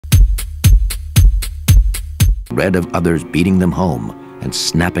read of others beating them home and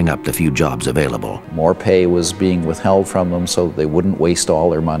snapping up the few jobs available. More pay was being withheld from them so they wouldn't waste all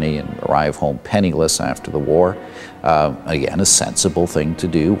their money and arrive home penniless after the war. Again, a sensible thing to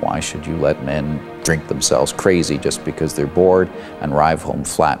do. Why should you let men drink themselves crazy just because they're bored and arrive home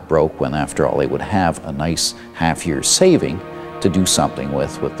flat broke when after all they would have a nice half-year saving to do something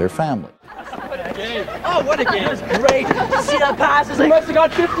with their family. Oh, what a game. That was great. See that pass? It's like, must have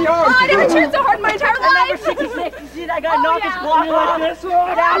got 50 yards. Oh, I never cheered so hard in my entire life. Number 66. You see that guy knock his block off? Like this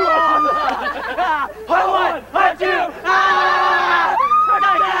one? That one. One, two. Ah!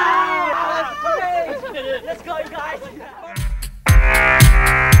 Touchdown! Let's go, guys.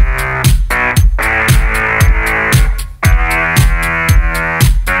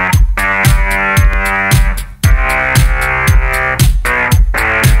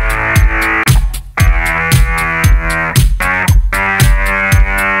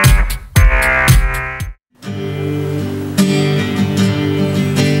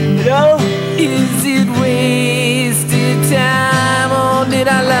 Is it wasted time or did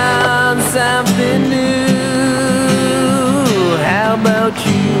I learn something new? How about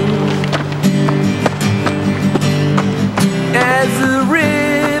you? As the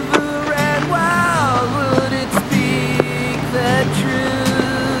river ran wild, would it speak the truth?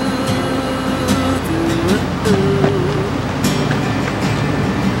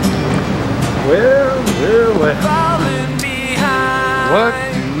 Well. Falling behind. What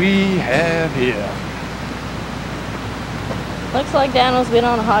do we have here? Looks like Daniel's been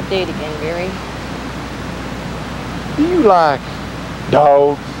on a hot date again, Gary. Do you like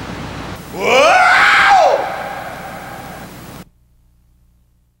dogs?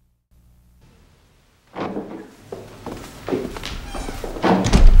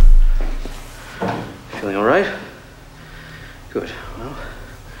 Feeling all right? Good. Well,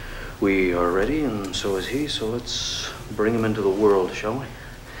 we are ready, and so is he, so let's bring him into the world, shall we?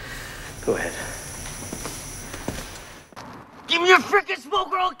 Go ahead. Give me your frickin'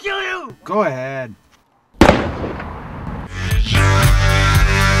 smoke or I'll kill you! Go ahead.